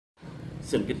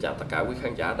Xin kính chào tất cả quý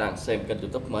khán giả đang xem kênh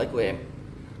YouTube mới của em.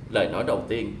 Lời nói đầu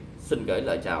tiên xin gửi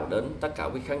lời chào đến tất cả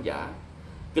quý khán giả.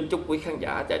 Kính chúc quý khán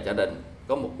giả và gia đình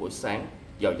có một buổi sáng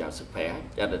dồi dào sức khỏe,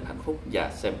 gia đình hạnh phúc và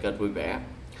xem kênh vui vẻ.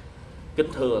 Kính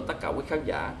thưa tất cả quý khán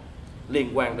giả,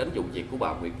 liên quan đến vụ việc của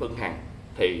bà Nguyễn Phương Hằng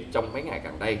thì trong mấy ngày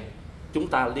gần đây chúng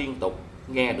ta liên tục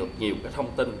nghe được nhiều cái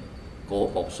thông tin của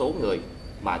một số người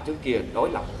mà trước kia đối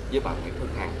lập với bà Nguyễn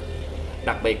Phương Hằng.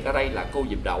 Đặc biệt ở đây là cô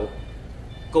Diệp Đậu.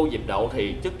 Cô Diệp Đậu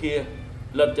thì trước kia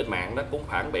lên trên mạng nó cũng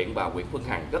phản biện bà Nguyễn Phương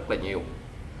Hằng rất là nhiều.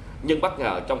 Nhưng bất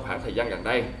ngờ trong khoảng thời gian gần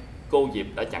đây, cô Diệp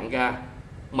đã chặn ra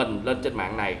mình lên trên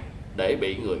mạng này để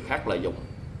bị người khác lợi dụng,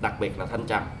 đặc biệt là Thanh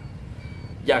Trần.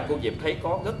 Và cô Diệp thấy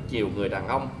có rất nhiều người đàn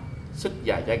ông sức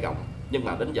dài vai rộng, nhưng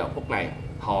mà đến giờ phút này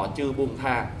họ chưa buông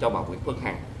tha cho bà Nguyễn Phương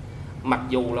Hằng. Mặc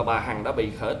dù là bà Hằng đã bị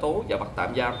khởi tố và bắt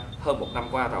tạm giam hơn 1 năm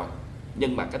qua rồi,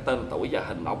 nhưng mà cái tên tuổi và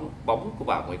hình bóng của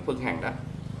bà Nguyễn Phương Hằng đó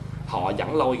họ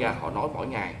vẫn lôi ra họ nói mỗi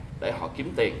ngày để họ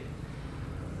kiếm tiền.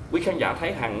 Quý khán giả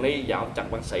thấy Hằng Ni và ông Trần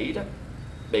Văn Sĩ đó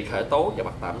bị khởi tố và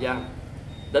bắt tạm giam.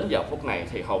 Đến giờ phút này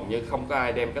thì hầu như không có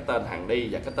ai đem cái tên Hằng Ni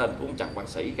và cái tên của ông Trần Văn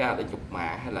Sĩ ra để nhục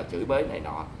mạ hay là chửi bới này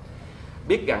nọ.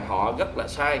 Biết rằng họ rất là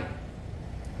sai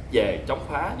về chống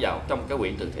phá vào trong cái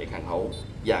quỹ từ thiện Hằng Hữu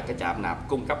và cái trạm nạp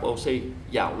cung cấp oxy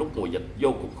vào lúc mùa dịch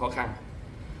vô cùng khó khăn.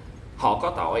 Họ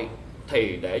có tội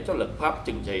thì để cho luật pháp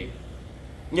trừng trị.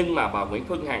 Nhưng mà bà Nguyễn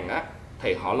Phương Hằng á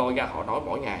thì họ lôi ra họ nói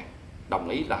mỗi ngày, đồng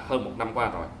ý là hơn 1 năm qua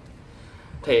rồi.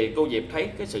 Thì cô Diệp thấy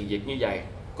cái sự việc như vậy,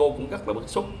 cô cũng rất là bức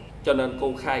xúc, cho nên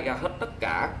cô khai ra hết tất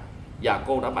cả và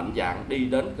cô đã mạnh dạn đi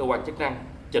đến cơ quan chức năng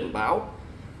trình báo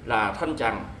là Thanh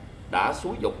Trần đã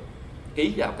xúi giục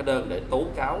ký vào cái đơn để tố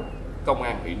cáo công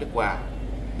an huyện Đức Hòa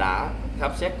đã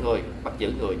khám xét người, bắt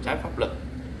giữ người trái pháp luật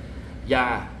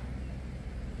và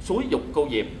xúi giục cô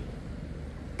Diệp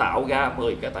tạo ra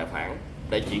 10 cái tài khoản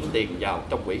để chuyển tiền vào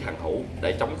trong quỹ Hằng Hữu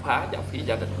để chống phá vào phía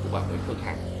gia đình của bà Nguyễn Phương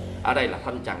Hằng. Ở đây là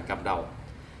Thanh Trần cầm đầu,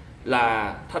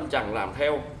 là Thanh Trần làm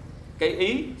theo cái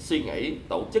ý suy nghĩ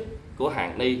tổ chức của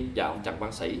Hằng Ni và ông Trần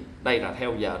Văn Sĩ. Đây là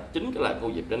theo giờ chính cái lời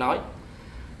cô Diệp đã nói.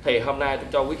 Thì hôm nay tôi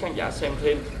cho quý khán giả xem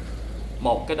thêm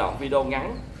một cái đoạn video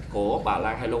ngắn của bà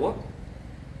Lan Hai Lúa.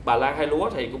 Bà Lan Hai Lúa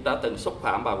thì cũng đã từng xúc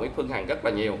phạm bà Nguyễn Phương Hằng rất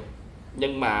là nhiều,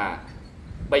 nhưng mà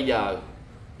bây giờ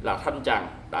là Thanh Trần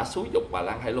đã xúi giục bà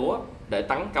Lan Hai Lúa để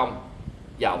tấn công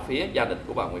vào phía gia đình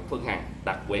của bà Nguyễn Phương Hằng,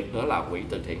 đặc biệt nữa là quỹ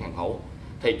từ thiện Hằng Hữu.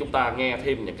 Thì chúng ta nghe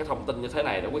thêm những cái thông tin như thế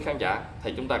này đó quý khán giả,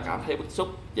 thì chúng ta cảm thấy bức xúc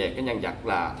về cái nhân vật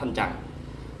là Thanh Trần.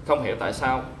 Không hiểu tại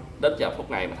sao đến giờ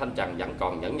phút này mà Thanh Trần vẫn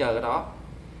còn nhẫn nhơ ở đó.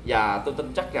 Và tôi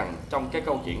tin chắc rằng trong cái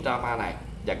câu chuyện drama này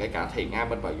và kể cả Thiền Am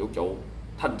bên bờ vũ trụ,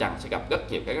 Thanh Trần sẽ gặp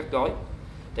rất nhiều cái rắc rối.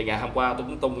 Thì ngày hôm qua tôi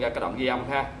cũng tung ra cái đoạn ghi âm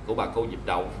của bà cô Diệp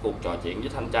Đậu, cuộc trò chuyện với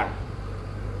Thanh Trần.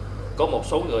 Có một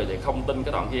số người thì không tin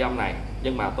cái đoạn ghi âm này,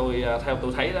 nhưng mà theo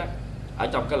tôi thấy đó, ở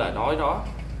trong cái lời nói đó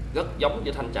rất giống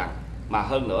với Thanh Trần. Mà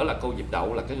hơn nữa là cô Diệp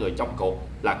Đậu là cái người trong cuộc,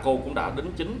 là cô cũng đã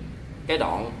đính chính cái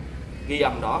đoạn ghi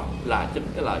âm đó là chính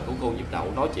cái lời của cô Diệp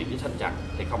Đậu nói chuyện với Thanh Trần,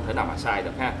 thì không thể nào mà sai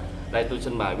được ha. Đây tôi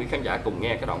xin mời quý khán giả cùng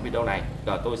nghe cái đoạn video này,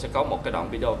 rồi tôi sẽ có một cái đoạn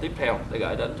video tiếp theo để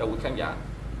gửi đến cho quý khán giả.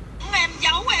 Em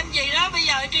giấu em gì đó, bây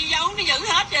giờ truy giấu nó giữ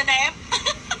hết rồi nè em.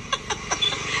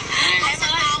 Em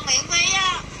ơi, miễn phí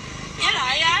á. Với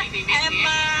lại á, em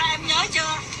nhớ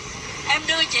chưa? Em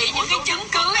đưa chị những cái chứng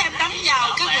cứ em đánh vào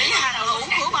cái quỹ Hằng Hữu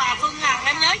của bà Phương Hằng,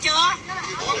 em nhớ chưa?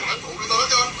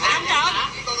 Anh Trần,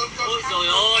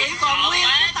 chị còn nguyên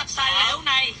cái tập tài liệu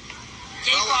này.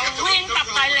 Chị còn nguyên tập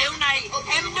tài liệu này,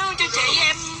 em đưa cho chị,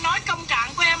 em nói công trạng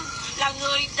của em là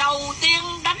người đầu tiên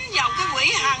đánh vào cái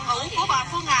quỹ Hằng Hữu của bà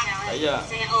Phương Hằng.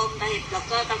 Xe ôm ta hiệp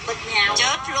lực ta binh nhau.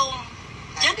 Chết luôn,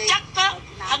 chết chắc á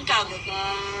anh Trần.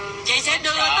 Chị sẽ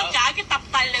đưa tất cả cái tập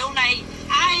tài liệu này,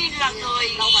 ai là người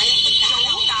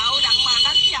chủ đạo đặng mà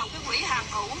đánh vào cái quỹ Hằng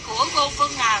Hữu của cô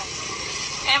Phương Hằng.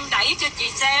 Em đẩy cho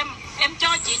chị xem, em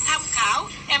cho chị tham khảo,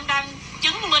 em đang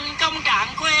chứng minh công trạng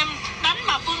của em. Đánh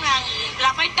bà Phương Hằng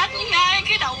là phải đánh ngay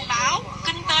cái đầu não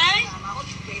kinh tế,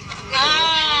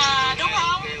 đúng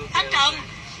không Thanh Trần?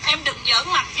 Em đừng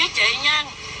giỡn mặt với chị nha.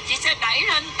 Chị sẽ đẩy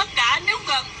lên tất cả, nếu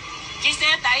cần chị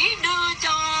sẽ đẩy đưa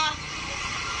cho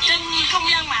trên không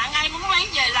gian mạng, ai muốn lấy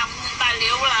về làm tài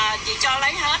liệu là chị cho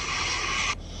lấy hết.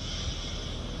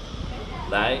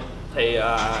 Đấy, thì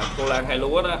cô Lan Hai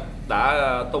Lúa đó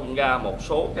đã tung ra một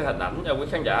số cái hình ảnh cho quý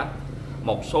khán giả.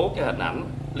 Một số cái hình ảnh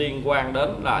liên quan đến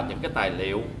là những cái tài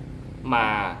liệu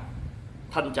mà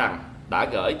Thanh Trần đã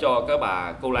gửi cho cái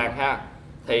bà cô Lan ha.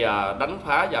 Thì đánh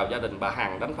phá vào gia đình bà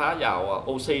Hằng, đánh phá vào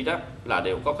oxy đó là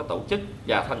đều có cái tổ chức,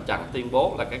 và Thanh Trần tuyên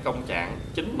bố là cái công trạng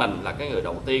chính mình là cái người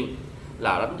đầu tiên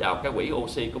là đánh vào cái quỹ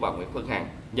oxy của bà Nguyễn Phương Hằng.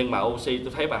 Nhưng mà oxy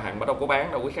tôi thấy bà Hằng bà đâu có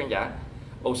bán đâu quý khán giả.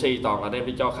 oxy toàn là đem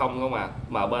đi cho không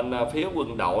mà bên phía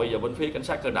quân đội và bên phía cảnh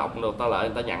sát cơ động rồi ta lại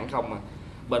người ta nhận không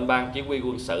bên ban chỉ huy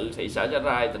quân sự thị xã Giá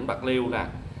Rai tỉnh Bạc Liêu nè,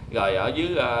 rồi ở dưới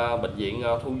bệnh viện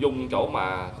Thu Dung chỗ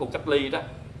mà khu cách ly đó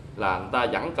là người ta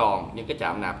vẫn còn những cái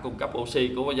trạm nạp cung cấp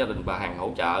oxy của gia đình bà Hằng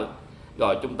hỗ trợ,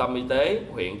 rồi trung tâm y tế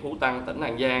huyện Phú Tân tỉnh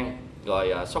An Giang,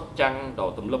 rồi Sóc Trăng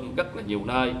đồ tùm lum rất là nhiều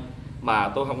nơi. Mà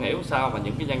tôi không hiểu sao mà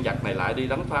những cái nhân vật này lại đi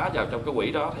đánh phá vào trong cái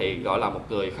quỹ đó, thì gọi là một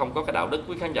người không có cái đạo đức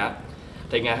quý khán giả.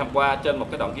 Thì ngày hôm qua trên một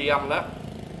cái đoạn ghi âm đó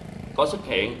có xuất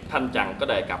hiện Thanh Trần có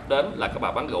đề cập đến là cái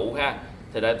bà bán rượu ha.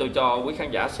 Thì để tôi cho quý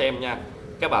khán giả xem nha.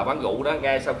 Cái bà bán rượu đó,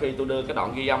 ngay sau khi tôi đưa cái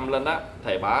đoạn ghi âm lên đó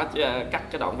thì bà cắt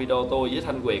cái đoạn video tôi với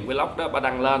Thanh Quyền Vlog đó, bà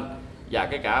đăng lên, và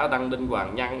cái cả đăng Đinh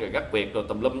Hoàng Nhân rồi Gắt Việt rồi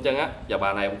tùm lum chân á. Và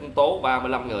bà này cũng tố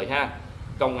 35 người ha.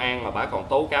 Công an mà bà còn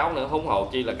tố cáo nữa, huống hồ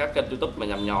chi là các kênh YouTube mà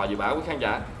nhầm nhò gì bà quý khán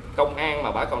giả. Công an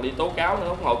mà bà còn đi tố cáo nữa,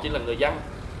 huống hồ chi là người dân.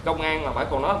 Công an mà bà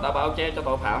còn nói người ta bao che cho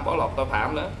tội phạm, bỏ lọt tội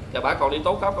phạm nữa, và bà còn đi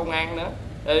tố cáo công an nữa.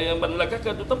 Thì mình là các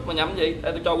kênh YouTube mà nhầm gì?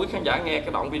 Để tôi cho quý khán giả nghe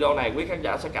cái đoạn video này, quý khán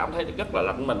giả sẽ cảm thấy rất là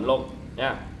lạnh mình luôn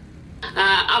nha.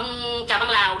 Ông Trà Văn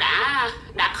Lào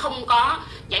đã không có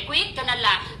giải quyết, cho nên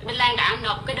là Đinh Lan đã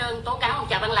nộp cái đơn tố cáo ông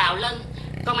Trà Văn Lào lên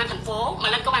công an thành phố, mà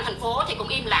lên công an thành phố thì cũng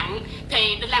im lặng,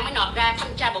 thì Đinh Lan mới nộp ra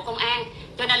thanh tra bộ công an,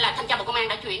 cho nên là thanh tra bộ công an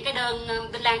đã chuyển cái đơn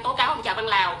Đinh Lan tố cáo ông Trà Văn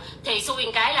Lào. Thì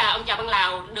xui cái là ông Trà Văn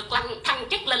Lào được thăng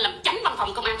chức lên làm chánh văn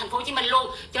phòng công an thành phố Hồ Chí Minh luôn,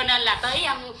 cho nên là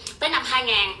tới năm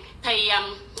 2000 thì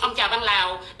ông Trà Văn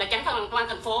Lào là chánh văn phòng công an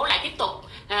thành phố lại tiếp tục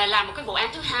làm một cái vụ án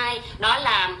thứ hai, đó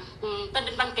là tên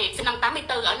Đinh Văn Kiệt sinh năm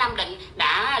 84 ở Nam Định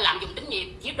đã lạm dụng tín nhiệm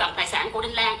chiếm đoạt tài sản của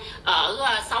Đinh Lan ở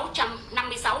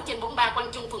 656/43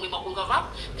 Quang Trung, phường 11, quận Gò Vấp.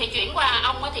 Thì chuyển qua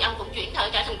ông thì ông cũng chuyển trở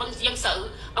thành dân sự.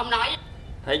 Ông nói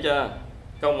thấy chưa,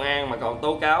 công an mà còn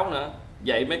tố cáo nữa,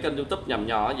 vậy mấy kênh YouTube nhầm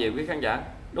nhò gì quý khán giả,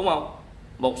 đúng không?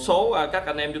 Một số các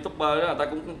anh em YouTuber đó người ta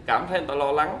cũng cảm thấy người ta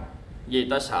lo lắng vì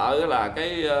ta sợ là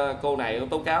cái cô này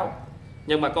tố cáo,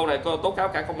 nhưng mà cô này tố cáo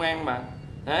cả công an mà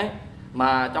đấy,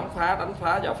 mà đánh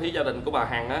phá vào phía gia đình của bà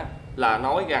Hằng á, là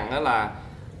nói rằng đó là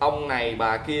ông này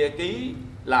bà kia ký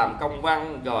làm công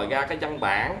văn rồi ra cái văn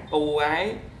bản ưu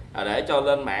ái để cho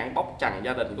lên mạng bóc trần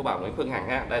gia đình của bà Nguyễn Phương Hằng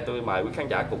ha. Đây tôi mời quý khán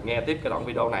giả cùng nghe tiếp cái đoạn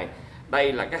video này.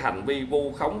 Đây là cái hành vi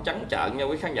vu khống trắng trợn nha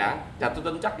quý khán giả, và tôi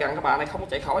tin chắc rằng các bà này không có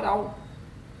chạy khỏi đâu,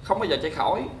 không bao giờ chạy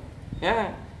khỏi nha.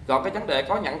 Còn cái vấn đề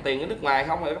có nhận tiền ở nước ngoài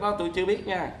không thì đó tôi chưa biết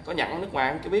nha, có nhận ở nước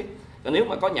ngoài không chưa biết. Còn nếu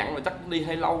mà có nhận là chắc đi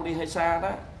hơi lâu, đi hơi xa đó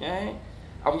nhé.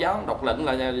 Ông giáo đọc lệnh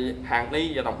là Hàng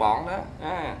Ni và đồng bọn đó.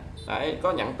 Đấy,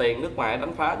 có nhận tiền nước ngoài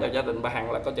đánh phá vào gia đình bà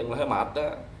Hằng là có chừng là hơi mệt đó.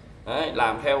 Đấy,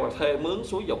 làm theo là thuê mướn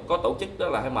xúi dục có tổ chức đó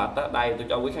là hơi mệt đó. Đây tôi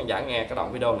cho quý khán giả nghe cái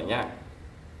đoạn video này nha.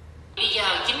 Bây giờ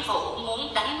chính phủ muốn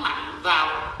đánh mạnh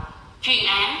vào chuyên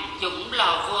án Dũng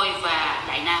Lò Vôi và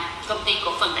Đại Nam, công ty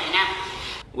cổ phần Đại Nam.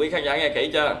 Quý khán giả nghe kỹ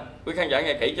chưa? Quý khán giả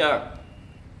nghe kỹ chưa?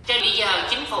 Trên bây giờ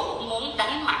chính phủ muốn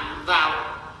đánh mạnh vào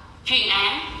chuyên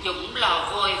án Dũng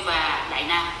Lò Vôi và Đại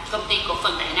Nam, công ty cổ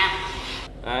phần Đại Nam.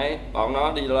 Đấy, bọn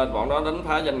nó đi lên, bọn nó đánh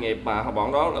phá doanh nghiệp mà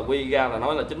bọn đó là quy ra là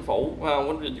nói là chính phủ,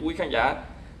 quý khán giả.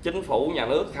 Chính phủ nhà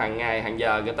nước hàng ngày hàng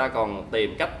giờ người ta còn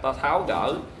tìm cách ta tháo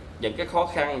gỡ những cái khó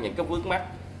khăn, những cái vướng mắc,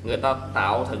 người ta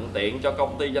tạo thuận tiện cho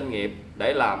công ty doanh nghiệp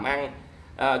để làm ăn,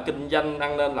 kinh doanh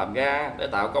ăn nên làm ra, để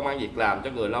tạo công ăn việc làm cho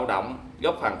người lao động,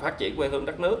 góp phần phát triển quê hương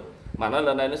đất nước. Mà nó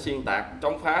lên đây nó xuyên tạc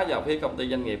chống phá vào phía công ty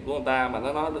doanh nghiệp của người ta, mà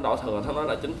nó nói nó đổ thừa, nó nói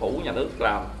là chính phủ nhà nước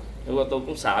làm. Nhưng mà tôi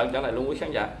cũng sợ cái này luôn quý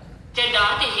khán giả. Trên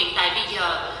đó thì hiện tại bây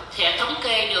giờ sẽ thống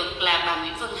kê được là bà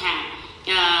Nguyễn Phương Hằng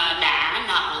đã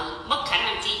nợ mất khả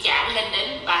năng chi trả lên đến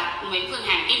bà Nguyễn Phương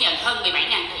Hằng ghi nhận hơn 17.000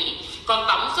 tỷ. Còn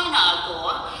tổng số nợ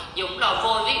của Dũng Lò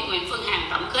Vôi với Nguyễn Phương Hằng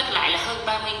tổng kết lại là hơn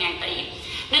 30.000 tỷ.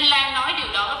 Đinh Lan nói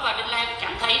điều đó và Đinh Lan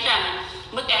cảm thấy rằng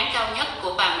mức án cao nhất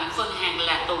của bà Nguyễn Phương Hằng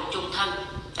là tù chung thân.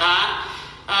 Đó.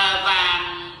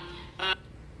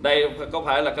 Đây có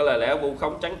phải là cái lời lẽ vu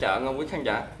khống trắng trợn không quý khán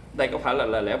giả? Đây có phải là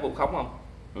lời lẽ vu khống không?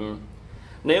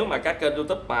 Nếu mà các kênh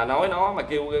YouTube mà nói nó, mà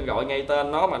kêu gọi ngay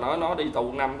tên nó, mà nói nó đi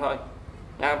tù 5 thôi,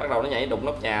 bắt đầu nó nhảy đụng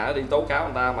nóc nhà, nó đi tố cáo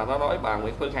người ta, mà nó nói bà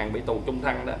Nguyễn Phương Hằng bị tù chung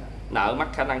thân đó, nợ mất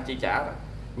khả năng chi trả đó.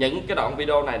 Những cái đoạn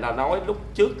video này là nói lúc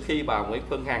trước khi bà Nguyễn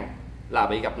Phương Hằng là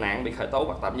bị gặp nạn, bị khởi tố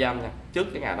bắt tạm giam nha, trước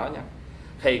cái ngày đó nha.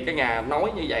 Thì cái nhà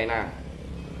nói như vậy nè,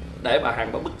 để bà Hằng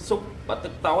bà bức xúc, bà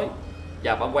tức tối,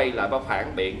 và bà quay lại bà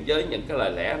phản biện với những cái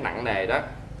lời lẽ nặng nề đó,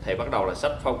 thì bắt đầu là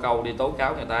xách phao câu đi tố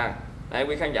cáo người ta. Đấy,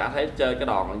 quý khán giả thấy chơi cái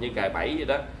đòn như cài bẫy vậy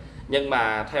đó. Nhưng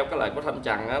mà theo cái lời của Thanh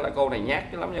Trần á, là cô này nhát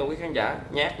lắm nha quý khán giả,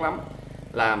 nhát lắm.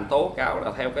 Làm tố cáo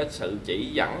là theo cái sự chỉ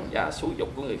dẫn và xúi dục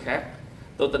của người khác.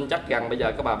 Tôi tin chắc rằng bây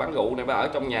giờ cái bà bán rượu này bà ở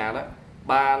trong nhà đó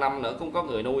 3 năm nữa cũng có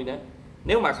người nuôi nữa.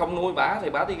 Nếu mà không nuôi bả thì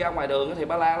bả đi ra ngoài đường thì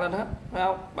bả la lên hết, phải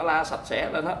không? Bả la sạch sẽ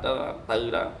lên hết, từ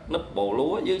đó núp bồ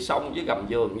lúa dưới sông, dưới gầm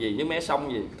giường gì, dưới mé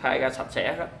sông gì thay ra sạch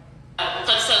sẽ hết.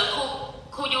 Thật sự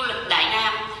khu du lịch Đại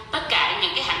Nam, tất cả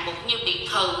những cái hạng mục như biệt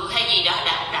thự hay gì đó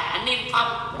đã niêm phong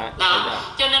đó.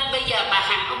 Cho nên bây giờ bà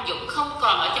Hằng, ông Dũng không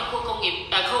còn ở trong khu công nghiệp,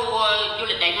 khu du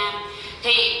lịch Đại Nam,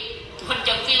 thì Huỳnh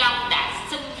Trần Phi Long đã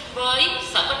xin với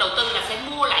Sở Có Đầu Tư là sẽ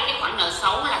mua lại cái khoản nợ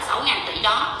xấu là 6.000 tỷ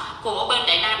đó của bên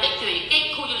Đại Nam để chuyển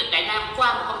cái khu du lịch Đại Nam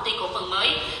qua một công ty cổ phần mới.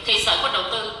 Thì Sở Có Đầu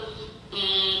Tư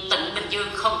tỉnh Bình Dương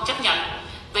không chấp nhận,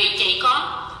 vì chỉ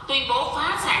có tuyên bố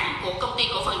phá sản của công ty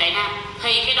cổ phần Đại Nam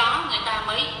thì cái đó người ta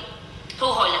mới thu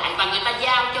hồi lại và người ta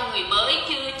giao cho người mới,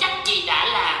 chưa chắc gì đã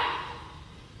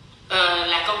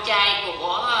là con trai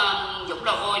của Dũng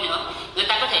Lò Vôi nữa. Người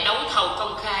ta có thể đấu thầu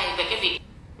công khai về cái việc.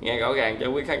 Nghe rõ ràng cho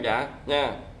quý khán giả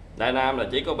nha. Đại Nam là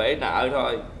chỉ có bể nợ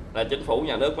thôi, là chính phủ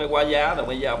nhà nước mới quá giá rồi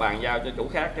mới bàn giao cho chủ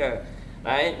khác nha.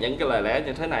 Đấy, những cái lời lẽ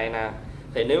như thế này nè,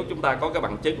 thì nếu chúng ta có cái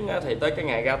bằng chứng á, thì tới cái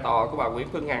ngày ra tòa của bà Nguyễn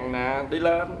Phương Hằng nè, đi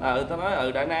lên ta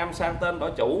nói Đại Nam sang tên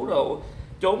đổi chủ rồi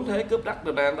trốn thuế cướp đất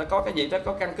rồi nè, ta có cái gì ta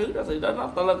có căn cứ đó thì đó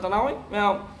ta lên ta nói, phải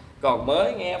không? Còn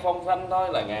mới nghe phong phanh thôi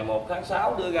là ngày 1 tháng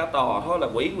 6 đưa ra tòa thôi là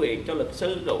ủy quyền cho luật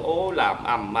sư rồi ô làm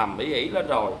ầm ĩ lên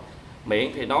rồi.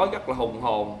 Miệng thì nói rất là hùng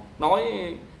hồn, nói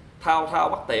thao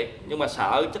bất tiệt, nhưng mà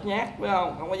sợ chết nhát, phải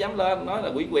không? Không có dám lên nói là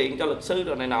ủy quyền cho luật sư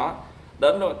rồi này nọ.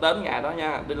 Đến ngày đó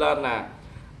nha, đi lên nè,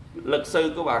 luật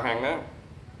sư của bà Hằng á,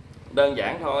 đơn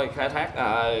giản thôi, khai thác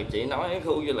chị nói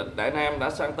khu du lịch Đại Nam đã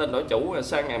sang tên đổi chủ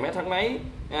sang ngày mấy tháng mấy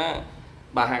nha.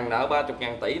 Bà Hằng nợ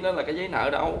 30.000 tỷ đó là cái giấy nợ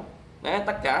đâu. Đấy,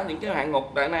 tất cả những cái hạng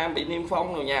mục Đại Nam bị niêm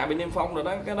phong rồi, nhà bị niêm phong rồi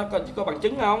đó, cái đó có bằng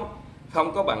chứng không?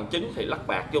 Không có bằng chứng thì lắc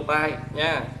bạc vô tay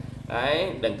nha.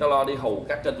 Đấy, đừng có lo đi hù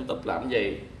các kênh YouTube làm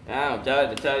gì. Chơi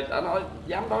thì chơi, đã nói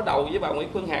dám đối đầu với bà Nguyễn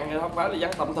Phương Hằng thì không phải là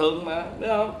dân tầm thường mà, biết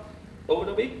không? Tôi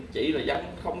đã biết chị là dân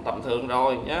không tầm thường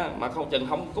rồi nha, mà không chừng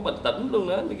không có bình tĩnh luôn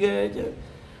nữa mới ghê chứ.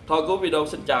 Thôi cuối video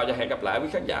xin chào và hẹn gặp lại quý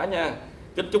khán giả nha.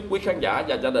 Kính chúc quý khán giả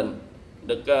và gia đình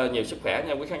được nhiều sức khỏe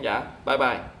nha quý khán giả. Bye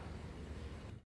bye.